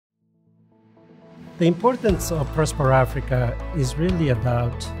The importance of Prosper Africa is really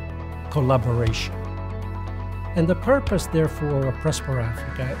about collaboration. And the purpose, therefore, of Prosper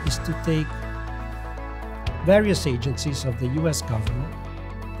Africa is to take various agencies of the US government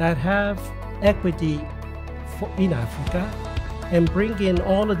that have equity in Africa and bring in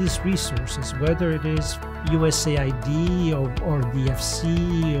all of these resources, whether it is USAID or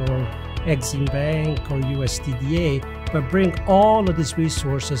DFC or Exim Bank or USTDA, but bring all of these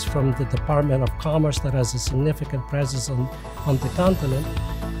resources from the Department of Commerce that has a significant presence on the continent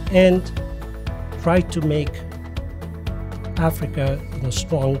and try to make Africa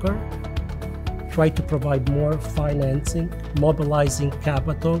stronger, try to provide more financing, mobilizing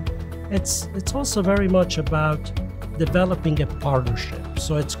capital. It's also very much about developing a partnership.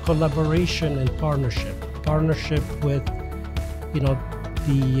 So it's collaboration and partnership. Partnership with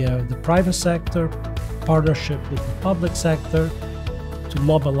the private sector, partnership with the public sector to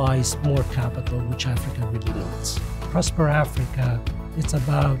mobilize more capital, which Africa really needs. Prosper Africa, it's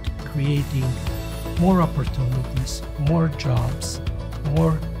about creating more opportunities, more jobs,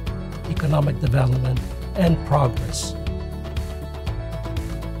 more economic development and progress